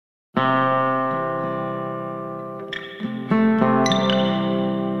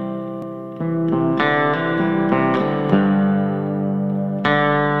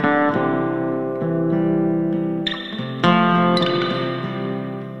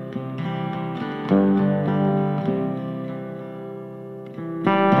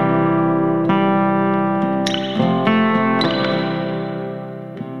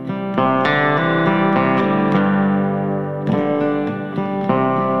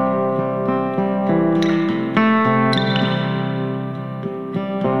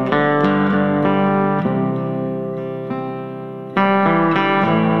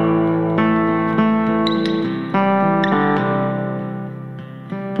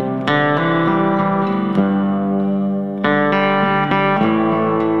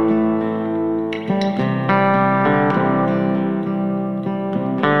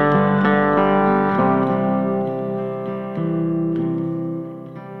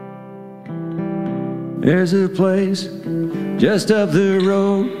There's a place just up the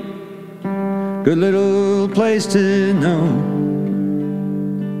road, good little place to know.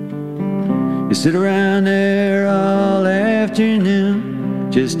 You sit around there all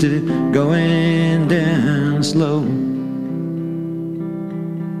afternoon, just going down slow.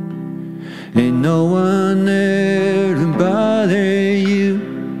 Ain't no one there to bother you.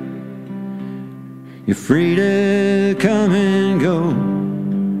 You're free to come and go,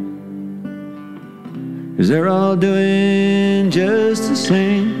 'cause they're all doing just the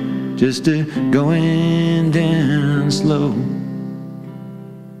same, just going down slow.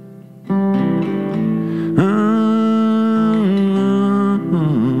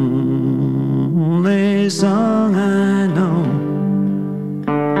 Only song I know.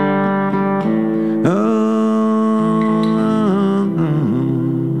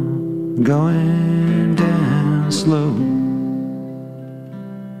 Going down slow.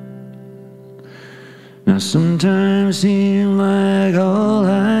 Now sometimes seem like all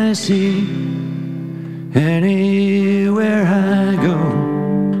I see anywhere I go.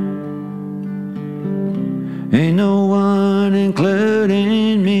 Ain't no one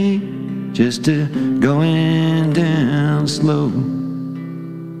including me, just going down slow.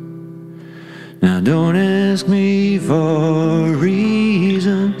 Now don't ask me for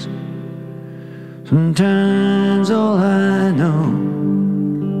reasons, sometimes all I know.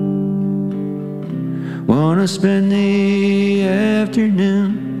 Wanna spend the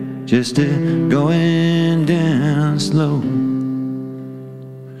afternoon just going down slow.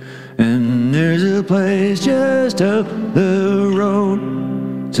 And there's a place just up the road,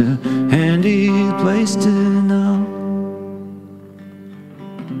 it's a handy place to know,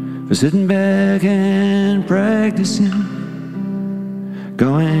 for sitting back and practicing,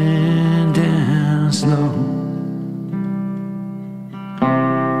 going down slow.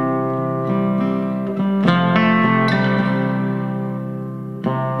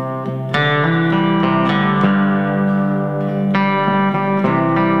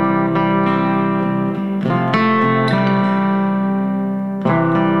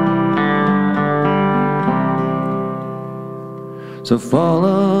 So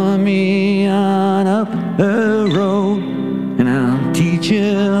follow me on up the road, and I'll teach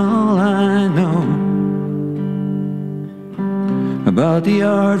you all I know about the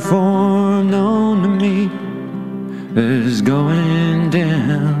art form known to me as going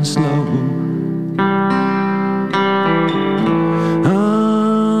down slow.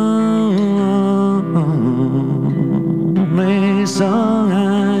 Only song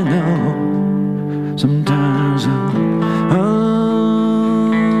I know. Sometimes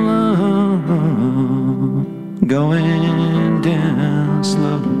going down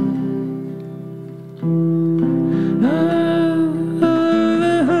slow.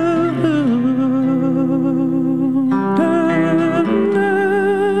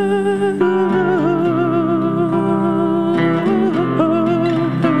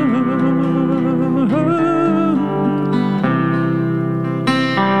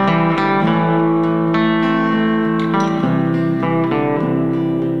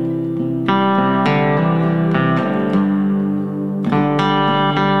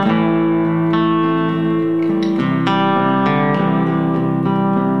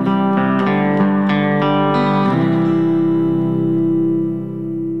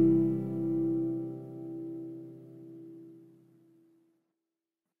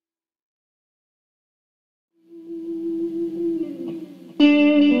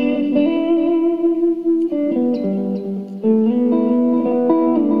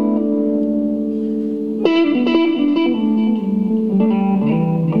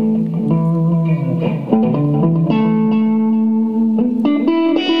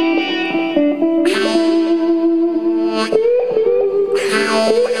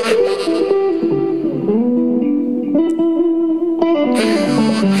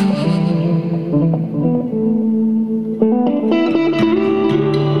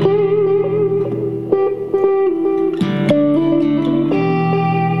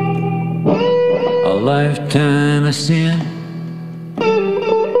 Lifetime of sin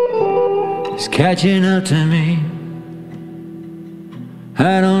is catching up to me.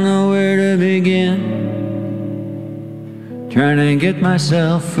 I don't know where to begin, trying to get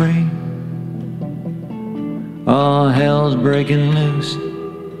myself free. All hell's breaking loose,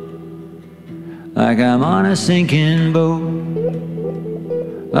 like I'm on a sinking boat,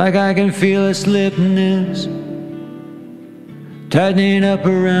 like I can feel a slip noose tightening up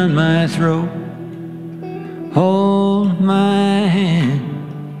around my throat. Hold my hand,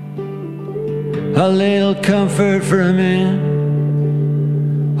 a little comfort for a man.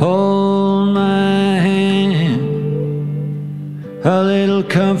 Hold my hand.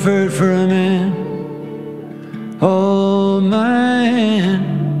 comfort for a man. Hold my hand.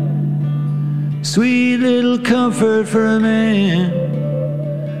 Sweet little comfort for a man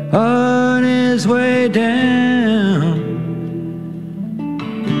on his way down.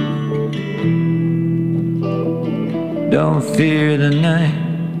 Don't fear the night,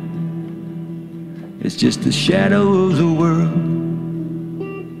 it's just the shadow of the world.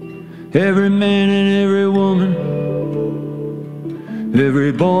 Every man and every woman,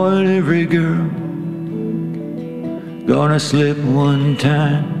 every boy and every girl, gonna slip one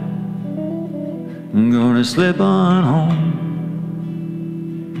time, I'm gonna slip on home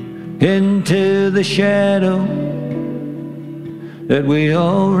into the shadow that we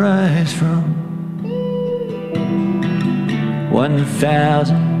all rise from.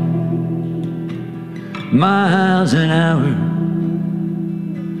 1,000 miles an hour,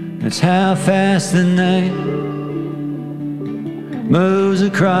 that's how fast the night moves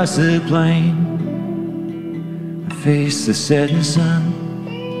across the plain. I face the setting sun,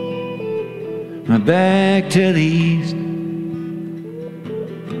 my back to the east.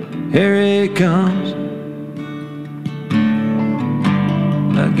 Here it comes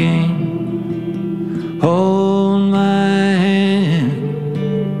again. Hold my hand,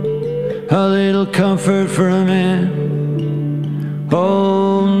 a little comfort for a man.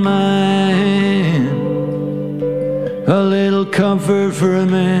 Hold my hand, a little comfort for a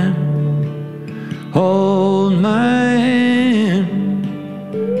man. Hold my hand,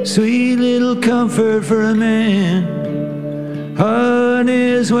 sweet little comfort for a man on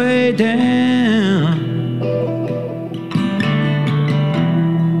his way down.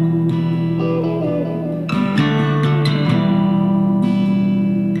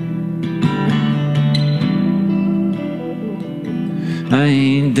 I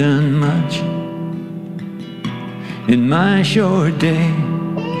ain't done much in my short day,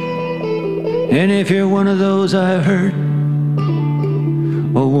 and if you're one of those I've hurt,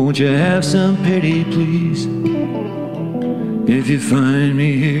 oh, won't you have some pity, please? If you find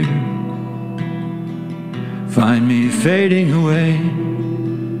me here, find me fading away,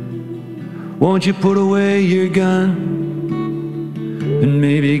 won't you put away your gun and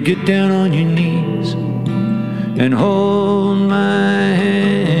maybe get down on your knees and hold my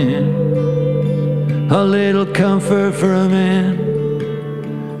hand, a little comfort for a man.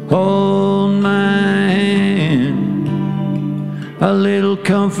 Hold my hand, a little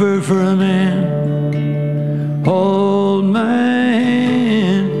comfort for a man. Hold my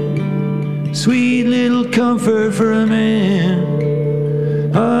hand, sweet little comfort for a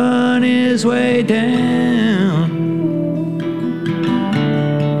man on his way down.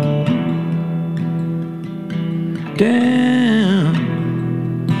 Down.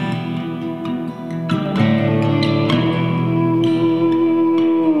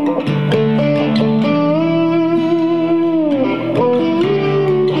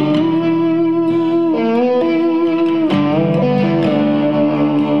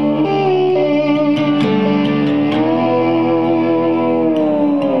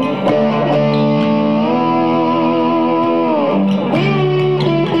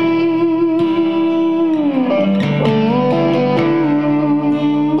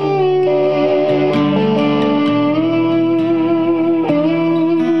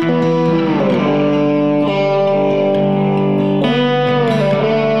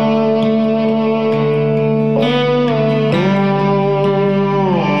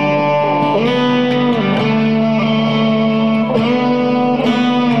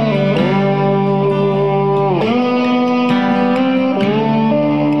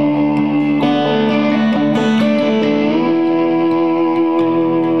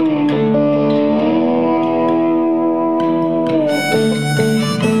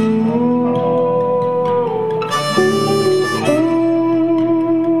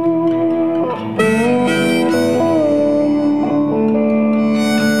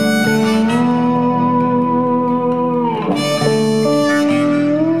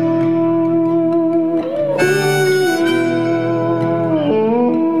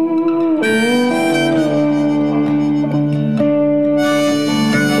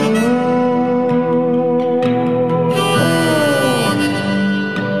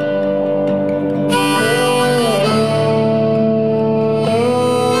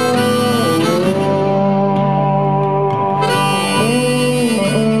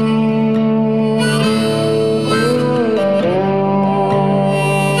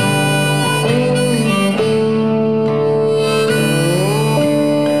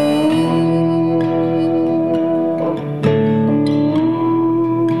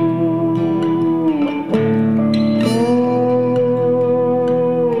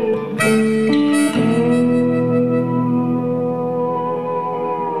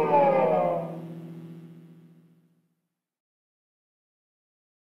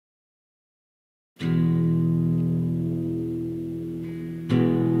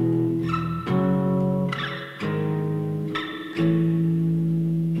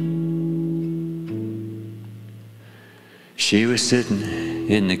 She was sitting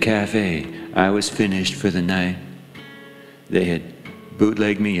in the cafe. I was finished for the night. They had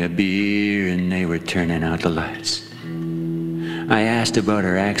bootlegged me a beer and they were turning out the lights. I asked about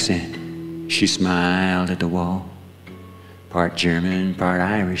her accent. She smiled at the wall. Part German, part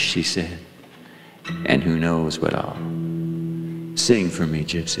Irish, she said. And who knows what all. Sing for me,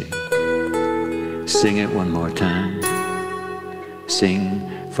 gypsy. Sing it one more time.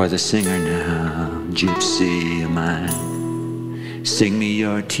 Sing for the singer now, gypsy of mine. Sing me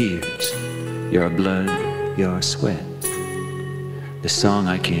your tears, your blood, your sweat. The song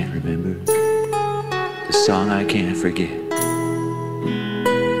I can't remember, the song I can't forget.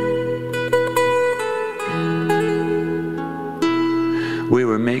 We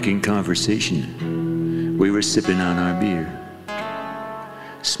were making conversation. We were sipping on our beer,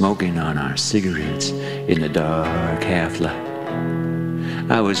 smoking on our cigarettes in the dark half-light.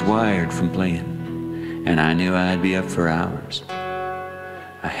 I was wired from playing, and I knew I'd be up for hours.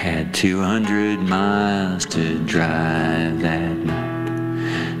 I had 200 miles to drive that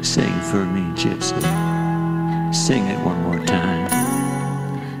night. Sing for me, gypsy. Sing it one more time.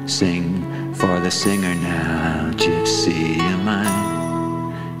 Sing for the singer now, gypsy of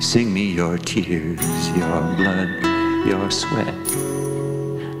mine. Sing me your tears, your blood, your sweat.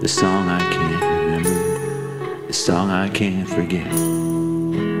 The song I can't remember, the song I can't forget.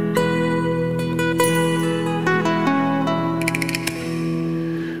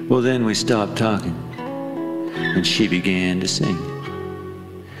 Well, then we stopped talking, and she began to sing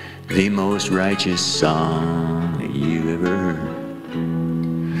the most righteous song that you ever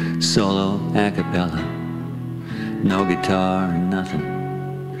heard. Solo, a cappella, no guitar or nothing,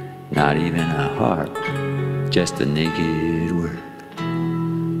 not even a harp, just the naked word.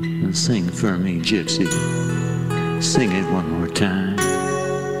 And sing for me, gypsy, sing it one more time.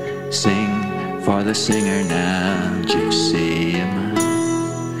 Sing for the singer now, gypsy of mine.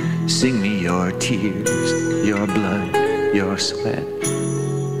 Sing me your tears, your blood, your sweat.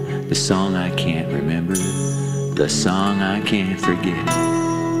 The song I can't remember, the song I can't forget.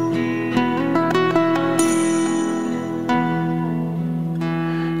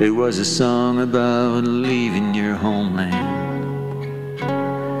 It was a song about leaving your homeland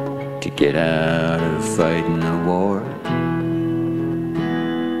to get out of fighting a war,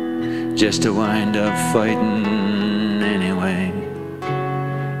 just to wind up fighting anyway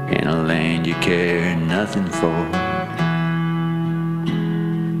in a land you care nothing for.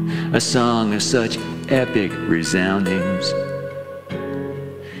 A song of such epic resoundings,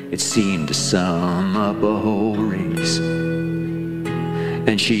 it seemed to sum up a whole race.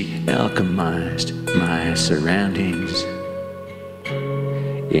 And she alchemized my surroundings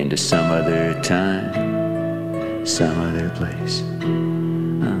into some other time, some other place.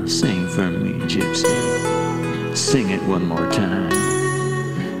 Oh, sing for me, gypsy, sing it one more time.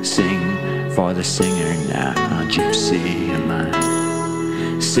 Sing for the singer now, gypsy of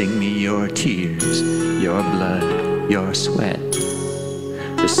mine. Sing me your tears, your blood, your sweat.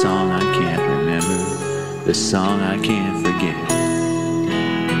 The song I can't remember, the song I can't forget.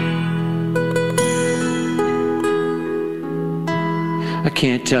 I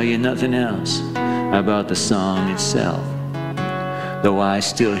can't tell you nothing else about the song itself, though I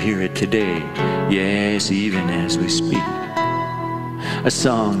still hear it today, yes, even as we speak. A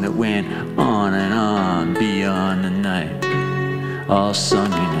song that went on and on beyond the night, all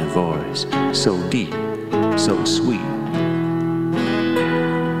sung in a voice so deep, so sweet.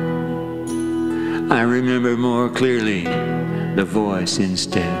 I remember more clearly the voice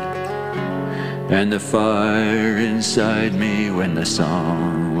instead, and the fire inside me when the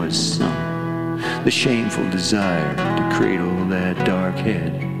song was sung, the shameful desire to cradle that dark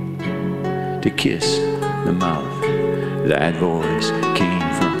head, to kiss the mouth that voice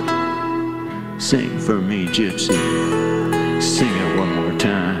came from. Sing for me, gypsy, sing it one more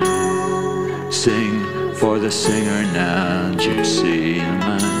time. Sing for the singer now, gypsy of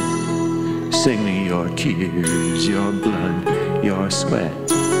mine. Sing me your tears, your blood, your sweat.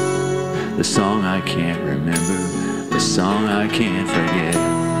 The song I can't remember, the song I can't forget.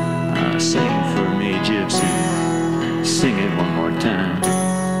 Sing for me, gypsy, sing it one more time.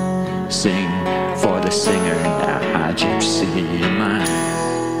 Sing for the singer now, gypsy of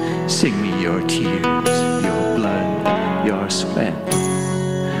mine. Sing me your tears, your blood, your sweat.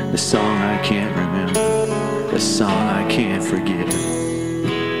 The song I can't remember, the song I can't forget.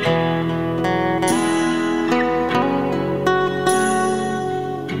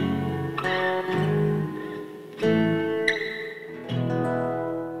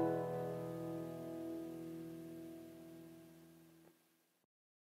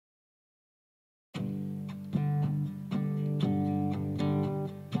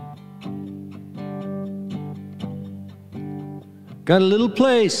 Got a little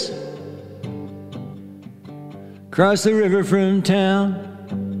place across the river from town.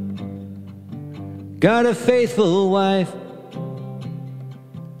 Got a faithful wife.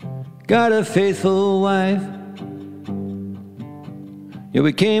 Got a faithful wife. Yeah,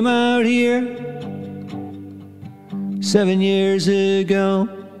 we came out here 7 years ago.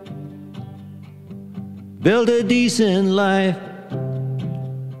 Built a decent life.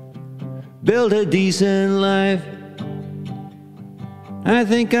 Built a decent life. I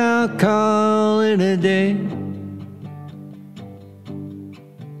think I'll call it a day.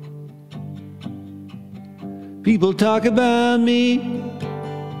 People talk about me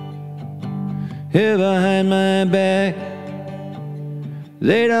here behind my back.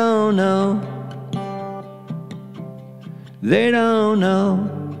 They don't know. They don't know.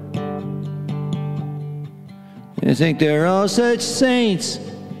 They think they're all such saints.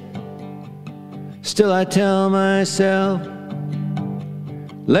 Still I tell myself,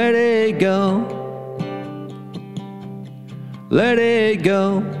 let it go. Let it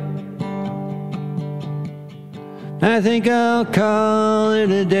go. I think I'll call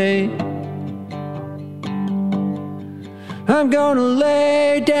it a day. I'm gonna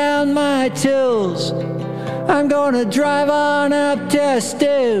lay down my tools. I'm gonna drive on up to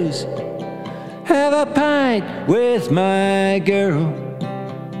Stu's. Have a pint with my girl.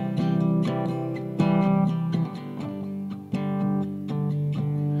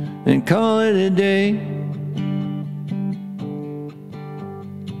 And call it a day.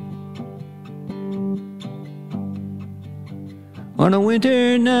 On a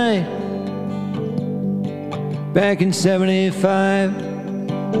winter night back in '75,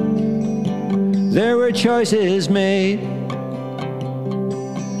 there were choices made.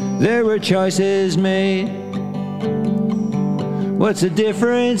 There were choices made. What's the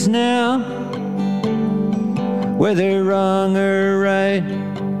difference now? Whether wrong or right?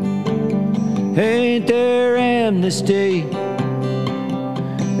 Ain't there amnesty?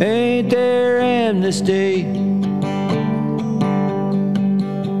 Ain't there amnesty?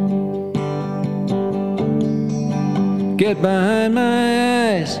 Get behind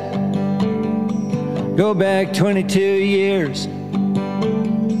my eyes. Go back 22 years.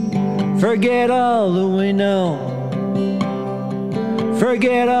 Forget all that we know.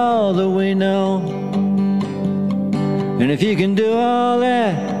 Forget all that we know. And if you can do all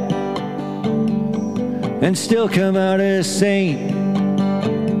that and still come out a saint,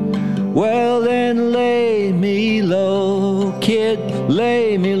 well then lay me low, kid,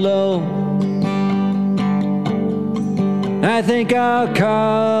 lay me low. I think I'll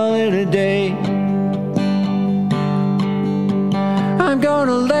call it a day. I'm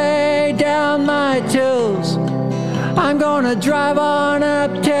gonna lay down my tools. I'm gonna drive on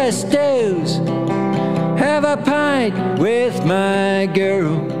up to Stu's. Have a pint with my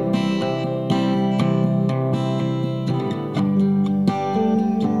girl.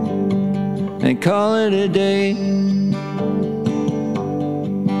 And call it a day.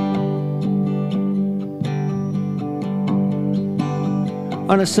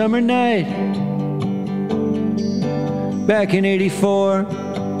 On a summer night back in '84,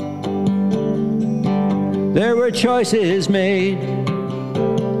 there were choices made.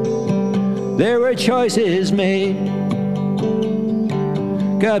 There were choices made.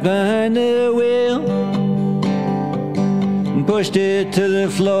 Got behind the wheel and pushed it to the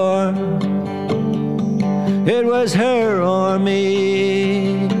floor. It was her or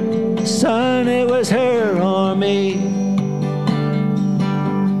me, son, it was her or me.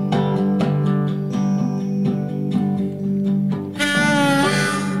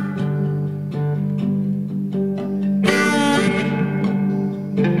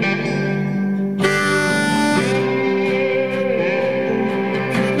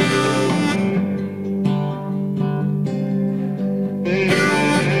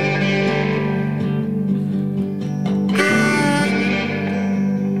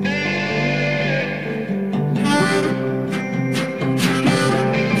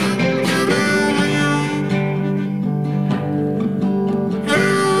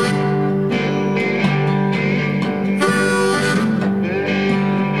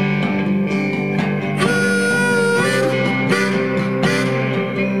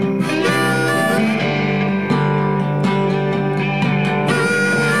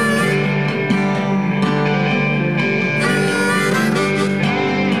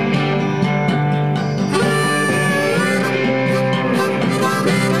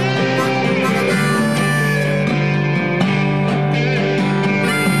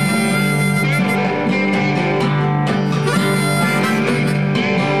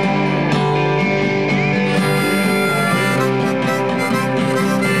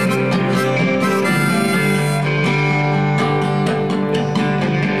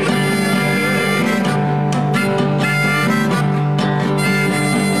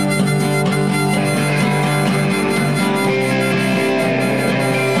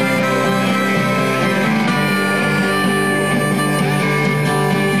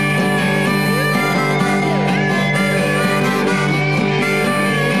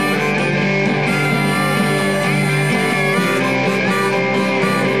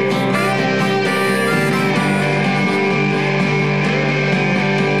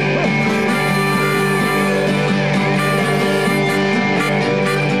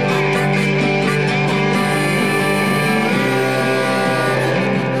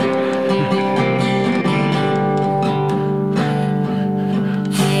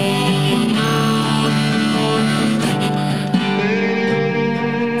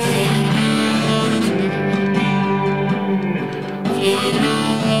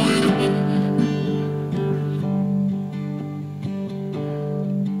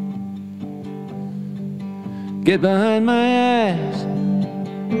 Get behind my eyes.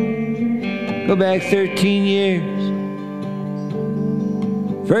 Go back 13 years.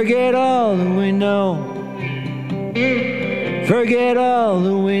 Forget all that we know. Forget all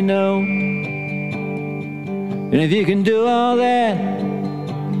that we know. And if you can do all that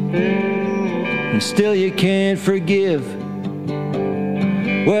and still you can't forgive,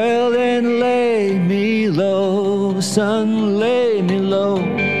 well then lay me low, son, lay me low.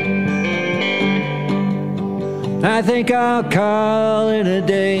 I think I'll call it a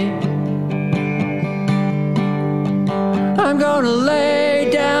day. I'm gonna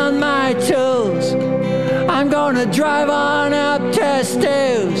lay down my tools. I'm gonna drive on up to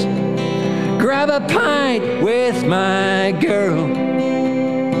Stu's, grab a pint with my girl,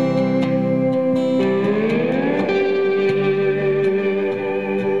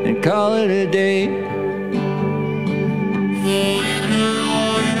 and call it a day.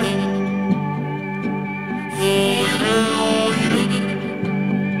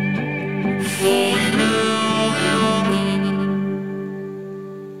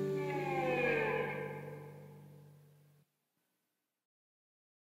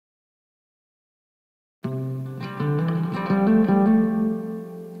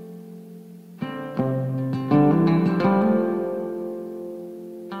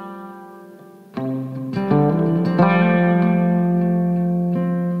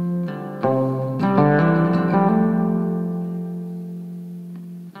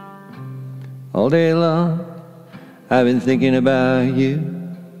 All day long, I've been thinking about you.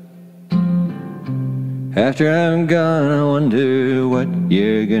 After I'm gone, I wonder what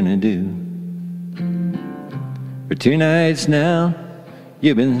you're gonna do. For 2 nights now,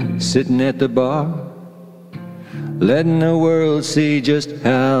 you've been sitting at the bar, letting the world see just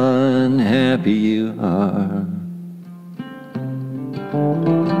how unhappy you are.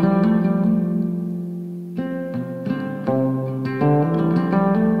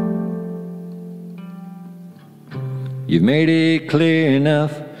 You've made it clear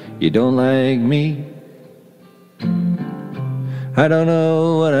enough you don't like me. I don't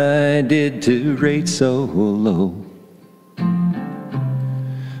know what I did to rate so low.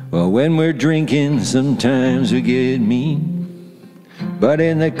 Well, when we're drinking, sometimes we get mean, but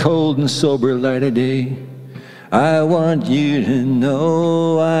in the cold and sober light of day, I want you to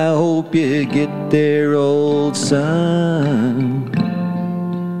know I hope you get there, old son.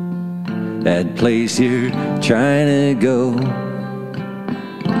 That place you're trying to go,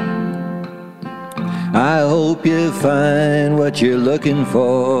 I hope you find what you're looking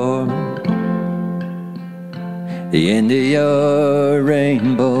for, the end of your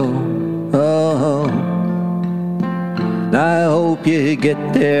rainbow. Oh, I hope you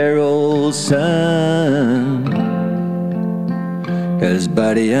get there, old son, 'cause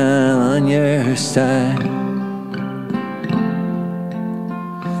buddy, I'm on your side.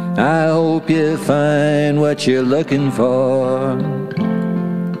 I hope you find what you're looking for,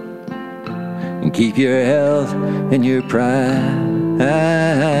 and keep your health and your pride.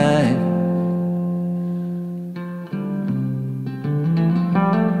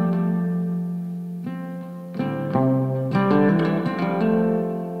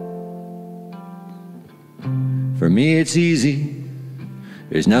 For me it's easy,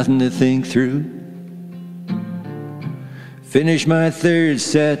 there's nothing to think through. Finish my 3rd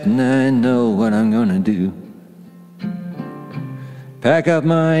set and I know what I'm gonna do. Pack up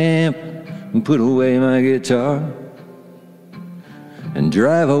my amp and put away my guitar, and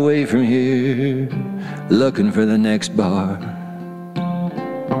drive away from here looking for the next bar.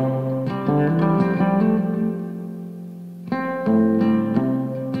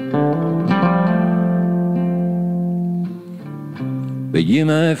 But you,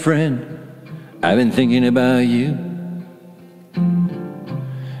 my friend, I've been thinking about you.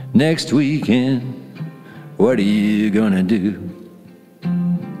 Next weekend, what are you gonna do?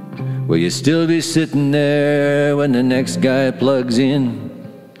 Will you still be sitting there when the next guy plugs in,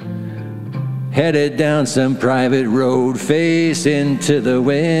 headed down some private road, face into the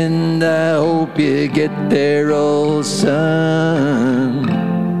wind? I hope you get there, old son.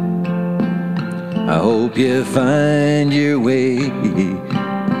 I hope you find your way.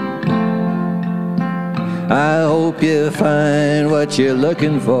 I hope you find what you're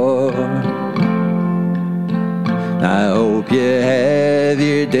looking for. I hope you have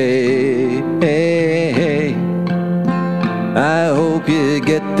your day. I hope you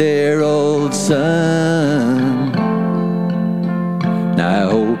get there, old son. I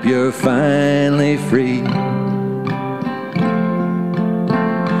hope you're finally free.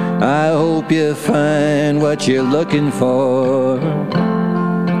 I hope you find what you're looking for.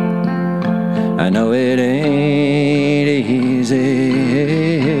 I know it ain't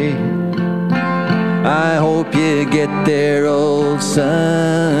easy. I hope you get there, old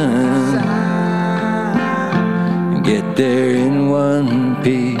son. Get there in one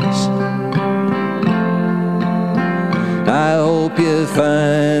piece. I hope you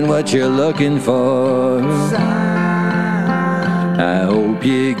find what you're looking for. I hope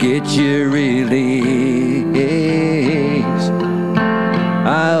you get your release.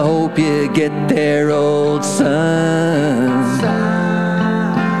 I hope you get there, old son.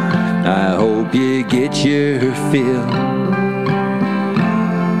 I hope you get your fill.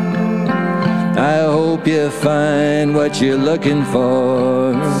 I hope you find what you're looking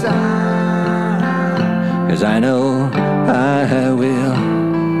for. 'Cause I know I will.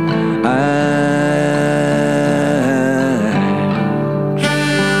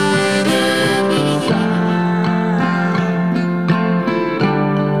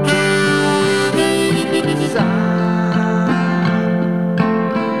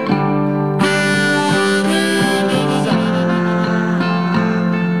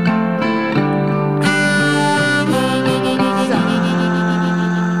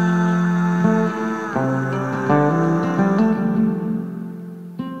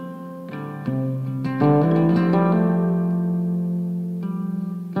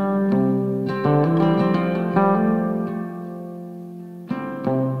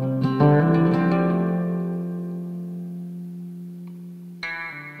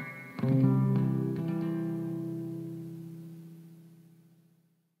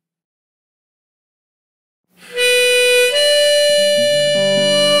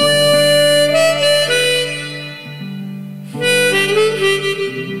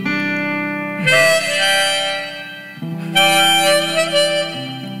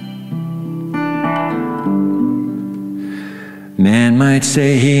 Man might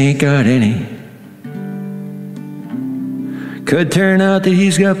say he ain't got any. Could turn out that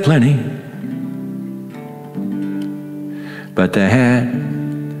he's got plenty. But the hat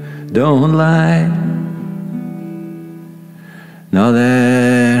don't lie. Now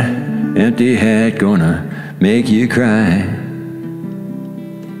that empty hat gonna make you cry.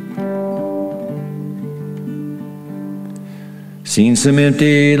 Seen some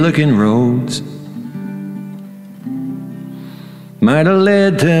empty looking roads, might have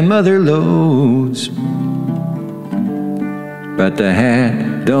led to mother loads, but the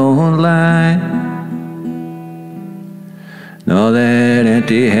hat don't lie. No, that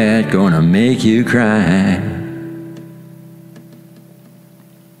empty hat gonna make you cry.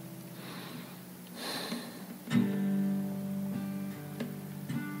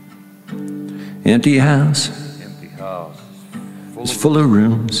 Empty house is full of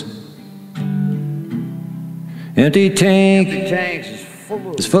rooms. Empty tank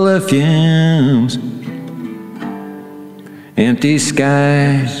is full of fumes. Empty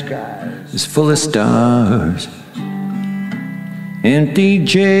sky is full of stars. Empty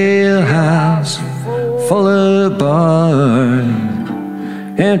jailhouse full of bars.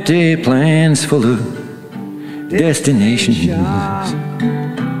 Empty plans full of destinations.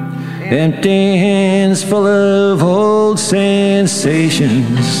 Empty hands full of old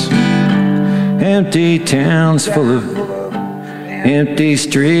sensations. Empty towns full of empty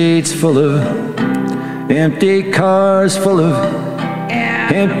streets, full of empty cars, full of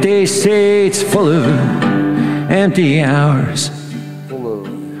empty seats, full of empty hours,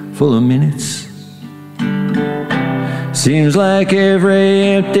 full of minutes. Seems like every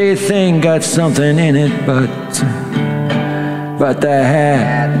empty thing got something in it, but the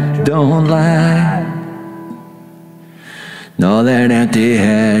hat don't lie. No, that empty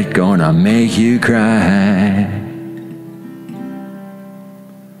hat gonna make you cry.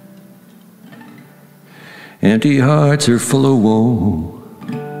 Empty hearts are full of woe.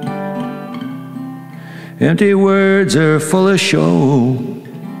 Empty words are full of show.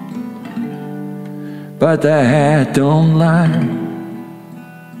 But the hat don't lie.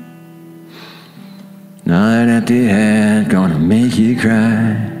 No, that empty hat gonna make you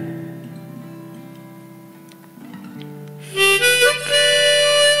cry.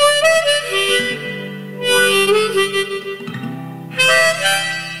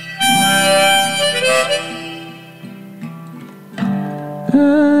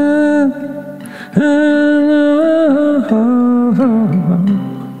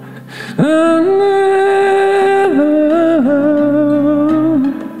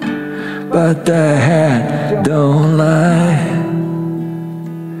 But the hat don't lie.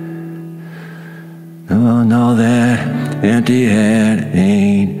 Oh no, that empty hat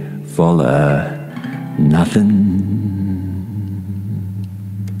ain't full of nothing.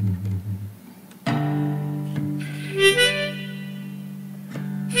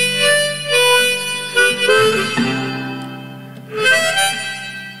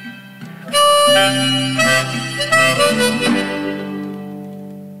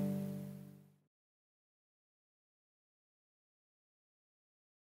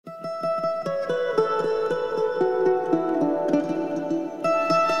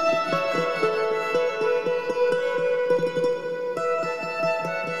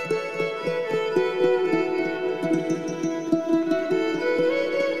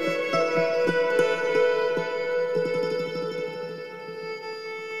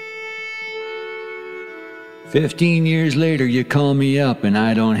 15 years later you call me up and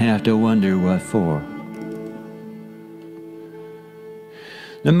I don't have to wonder what for.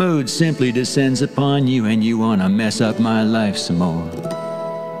 The mood simply descends upon you and you want to mess up my life some more.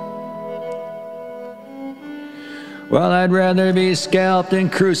 Well, I'd rather be scalped and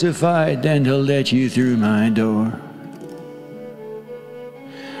crucified than to let you through my door.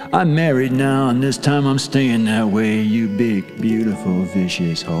 I'm married now and this time I'm staying that way, you big, beautiful,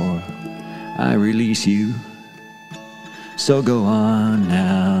 vicious whore. I release you, so go on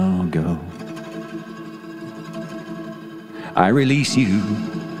now, go. I release you,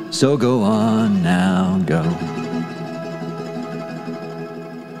 so go on now, go.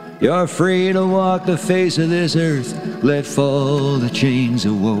 You're free to walk the face of this earth, let fall the chains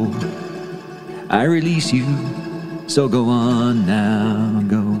of woe. I release you, so go on now,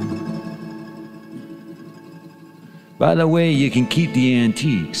 go. By the way, you can keep the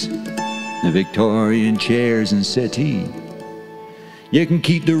antiques, the Victorian chairs and settee. You can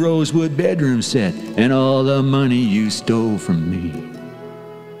keep the rosewood bedroom set and all the money you stole from me.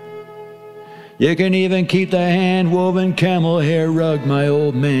 You can even keep the hand-woven camel hair rug my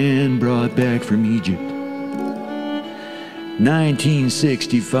old man brought back from Egypt.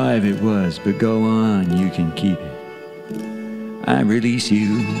 1965 it was, but go on, you can keep it. I release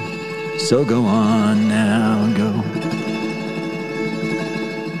you, so go on now, go.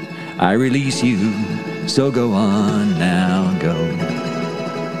 I release you, so go on now, go.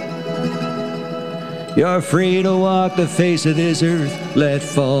 You're free to walk the face of this earth, let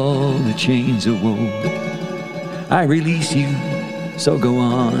fall the chains of woe. I release you, so go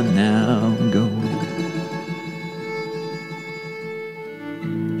on now, go.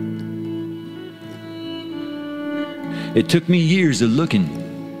 It took me years of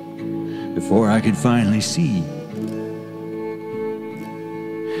looking before I could finally see.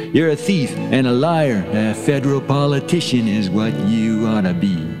 You're a thief and a liar, a federal politician is what you ought to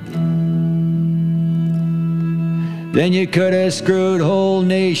be. Then you could have screwed whole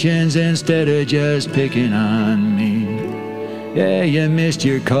nations instead of just picking on me. Yeah, you missed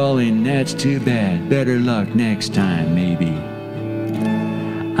your calling, that's too bad. Better luck next time, maybe.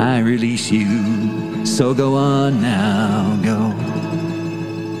 I release you, so go on now, go.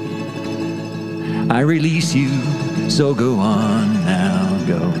 I release you, so go on now,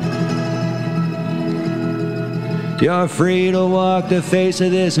 go. You're free to walk the face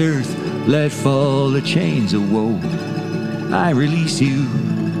of this earth, let fall the chains of woe. I release you,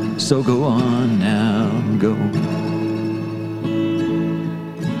 so go on now, go.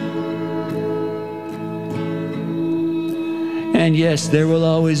 And yes, there will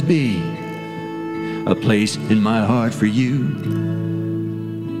always be a place in my heart for you.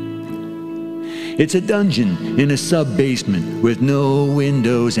 It's a dungeon in a sub-basement with no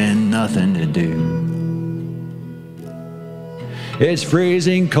windows and nothing to do. It's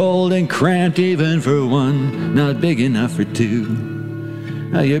freezing cold and cramped even for one, not big enough for two.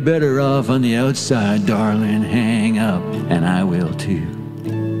 Now you're better off on the outside, darling, hang up, and I will too.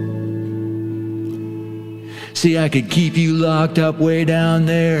 See, I could keep you locked up way down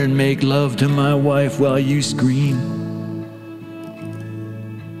there and make love to my wife while you scream.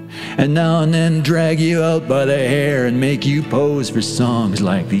 And now and then drag you out by the hair and make you pose for songs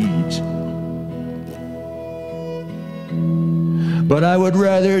like these. But I would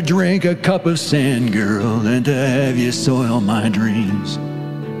rather drink a cup of sand, girl, than to have you soil my dreams.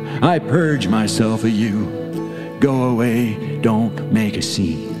 I purge myself of you. Go away, don't make a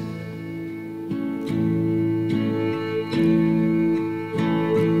scene.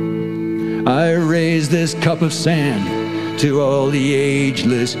 I raise this cup of sand to all the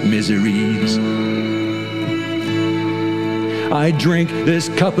ageless miseries. I drink this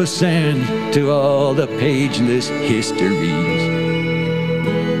cup of sand to all the pageless histories.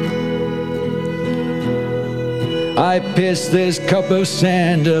 I piss this cup of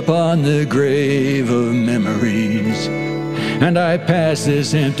sand upon the grave of memories. And I pass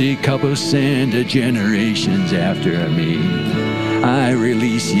this empty cup of sand to generations after me. I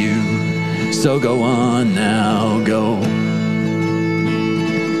release you, so go on now, go.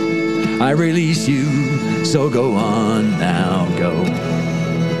 I release you, so go on now, go.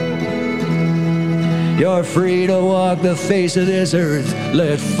 You're free to walk the face of this earth,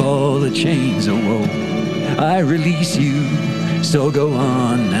 let fall the chains of woe. I release you, so go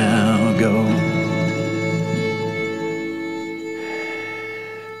on now, go.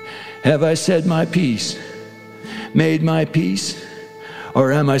 Have I said my piece, made my peace,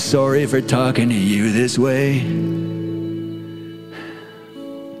 or am I sorry for talking to you this way?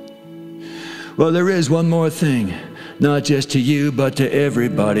 Well, there is one more thing, not just to you, but to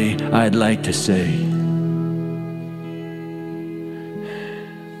everybody I'd like to say.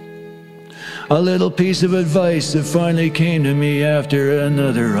 A little piece of advice that finally came to me after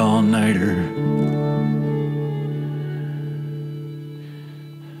another all-nighter.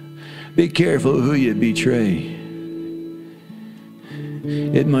 Be careful who you betray.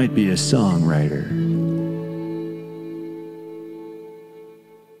 It might be a songwriter.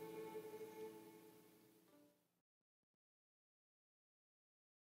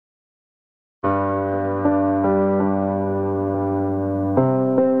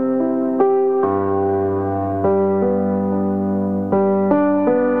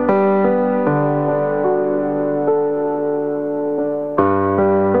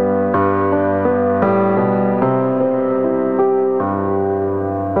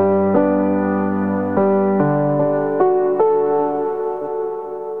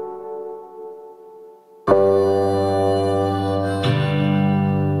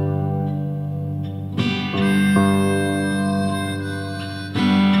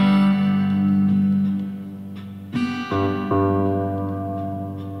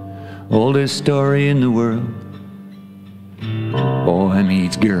 Oldest story in the world, boy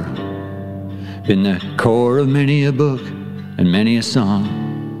meets girl. Been the core of many a book and many a song.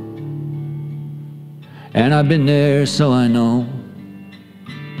 And I've been there so I know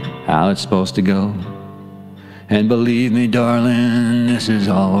how it's supposed to go. And believe me darling, this is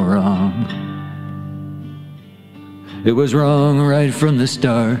all wrong. It was wrong right from the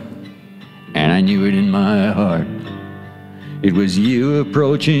start, and I knew it in my heart. It was you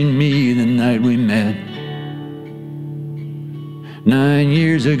approaching me the night we met 9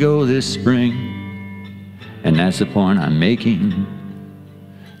 years ago this spring. And that's the point I'm making.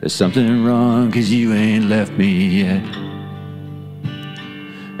 There's something wrong 'cause you ain't left me yet.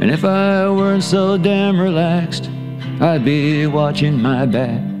 And if I weren't so damn relaxed, I'd be watching my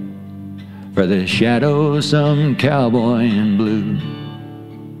back for the shadow of some cowboy in blue.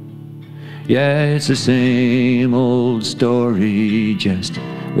 Yeah, it's the same old story, just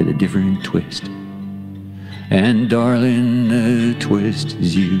with a different twist. And darling, the twist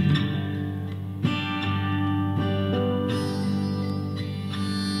is you.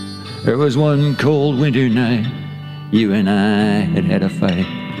 There was one cold winter night, you and I had a fight.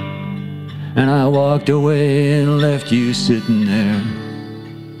 And I walked away and left you sitting there.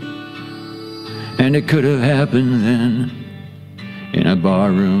 And it could have happened then, in a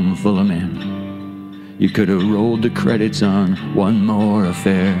barroom full of men. You could have rolled the credits on one more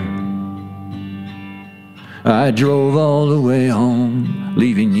affair. I drove all the way home,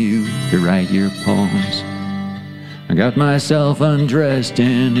 leaving you to write your poems. I got myself undressed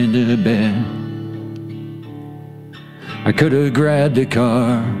and into bed. I could have grabbed the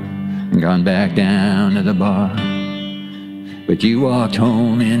car and gone back down to the bar, but you walked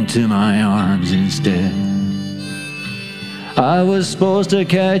home into my arms instead. I was supposed to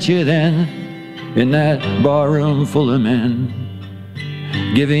catch you then, in that barroom full of men,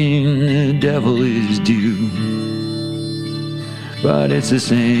 giving the devil his due. But it's the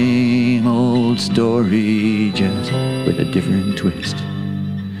same old story, just with a different twist.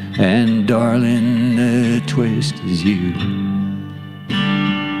 And darling, the twist is you.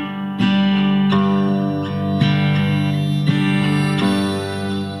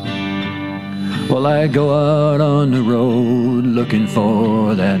 Well, I go out on the road looking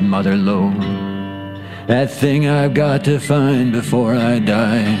for that mother lode, that thing I've got to find before I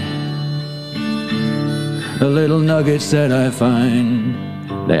die. The little nuggets that I find,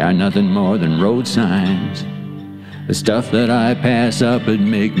 they are nothing more than road signs. The stuff that I pass up would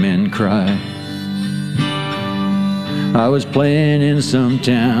make men cry. I was playing in some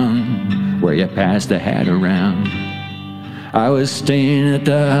town where you pass the hat around. I was staying at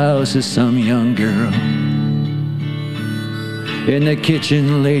the house of some young girl. In the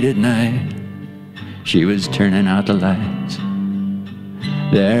kitchen late at night, she was turning out the lights.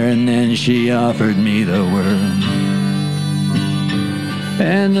 There and then she offered me the world.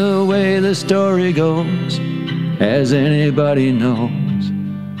 And the way the story goes, as anybody knows,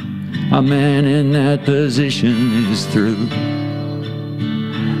 a man in that position is through.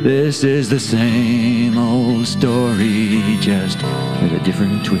 This is the same old story, just with a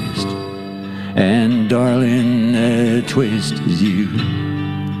different twist. And darling, the twist is you.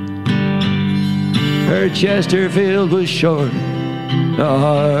 Her Chesterfield was short, the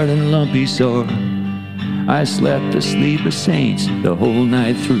hard and lumpy sore. I slept the sleep of saints the whole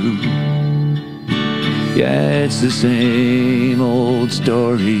night through. Yeah, it's the same old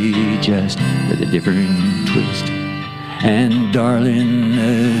story, just with a different twist. And darling,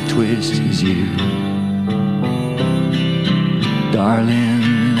 the twist is you.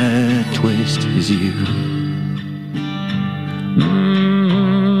 Darling, the twist is you.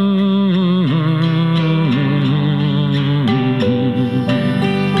 Mm-hmm.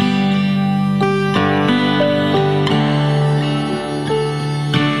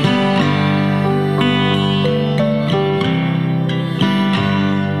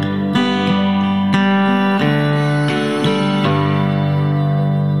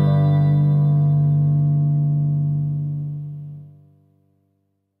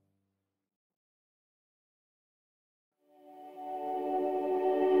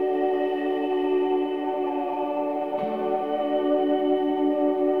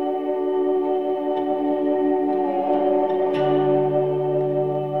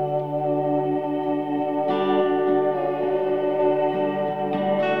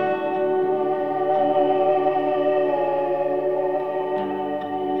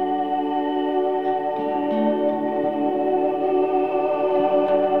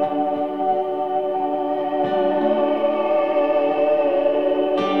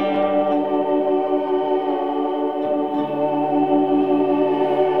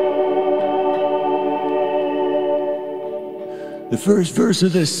 The first verse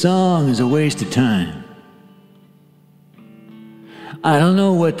of this song is a waste of time. I don't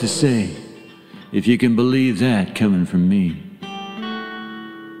know what to say, if you can believe that coming from me.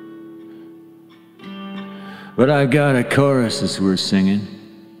 But I've got a chorus that's worth singing,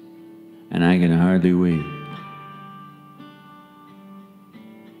 and I can hardly wait.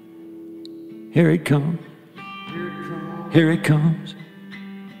 Here it comes. Here it comes.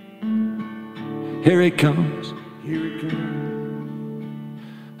 Here it comes. Here it comes.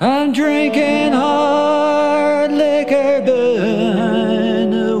 I'm drinking hard liquor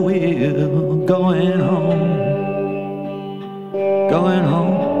behind the wheel, going home, going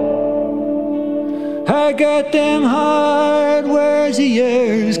home. I got them hard words of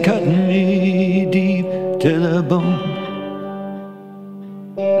yours cutting me deep to the bone,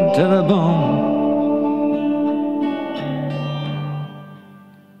 to the bone.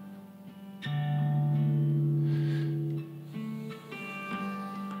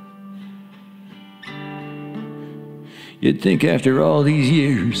 You'd think after all these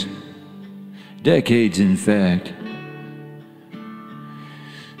years, decades in fact,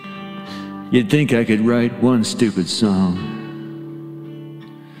 you'd think I could write one stupid song.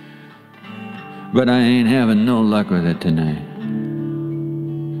 But I ain't having no luck with it tonight.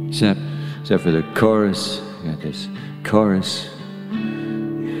 Except for the chorus. I got this chorus.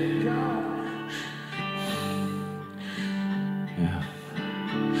 Yeah.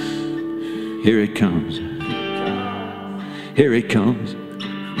 Here it comes. Here it comes.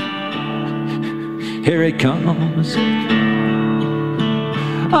 Here it comes.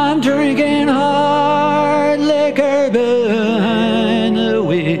 I'm drinking hard liquor behind the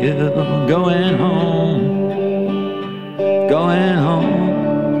wheel, going home, going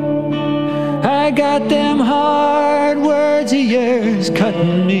home. I got them hard words of yours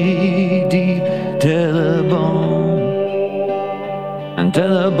cutting me deep to the bone, and to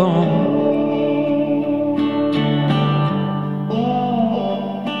the bone.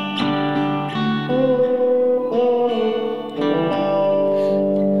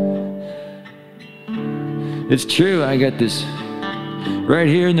 It's true, I got this, right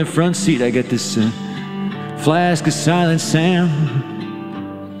here in the front seat, I got this flask of Silent Sam.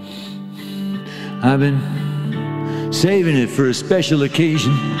 I've been saving it for a special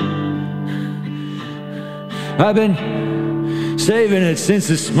occasion. I've been saving it since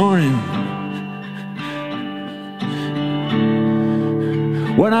this morning,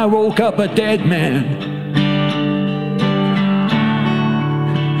 when I woke up a dead man.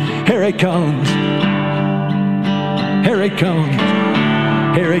 Here it comes. Here it comes,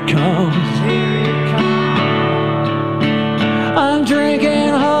 here it comes, here it comes. I'm drinking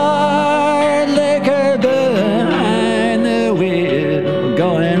hard liquor behind the wheel,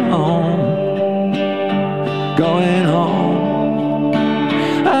 going home, going home.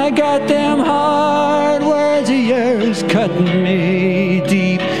 I got them hard words of yours cutting me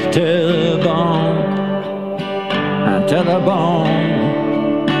deep to the bone, to the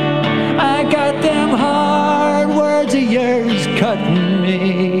bone. I got them hard words of yours cutting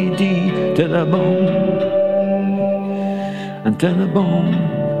me deep to the bone, and to the bone,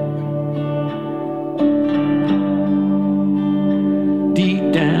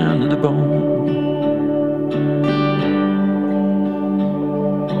 deep down to the bone.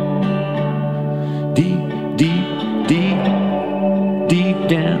 Deep, deep, deep, deep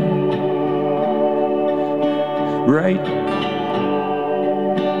down, right,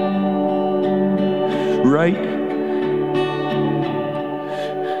 right,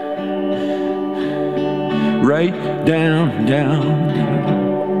 right down, down,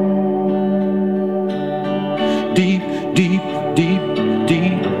 deep, deep, deep,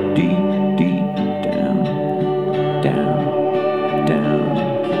 deep, deep, deep down, down,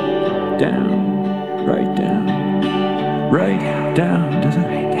 down, down, right down, right down to the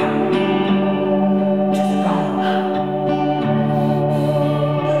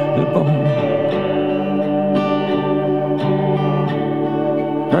bone,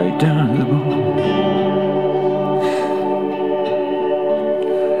 right down to the bone.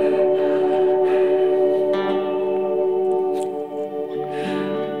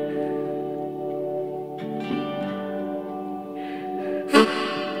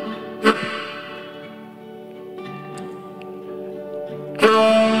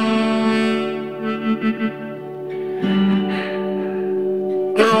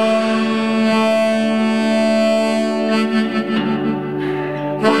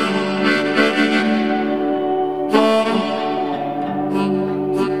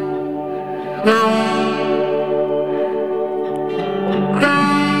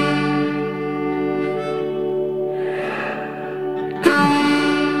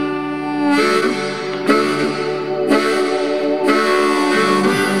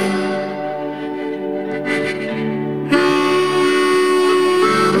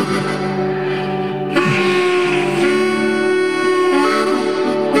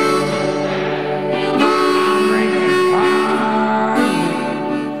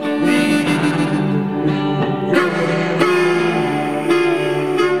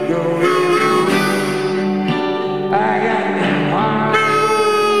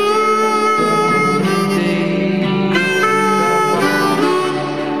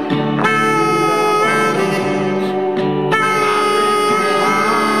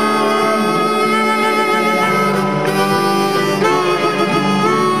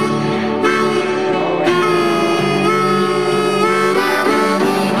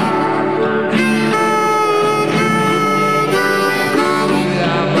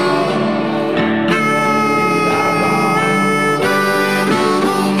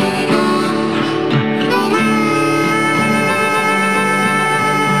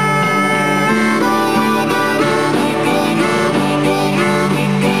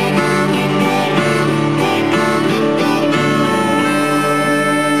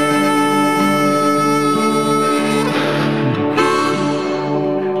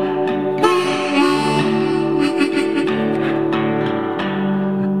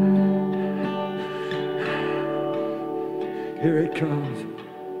 Here it comes.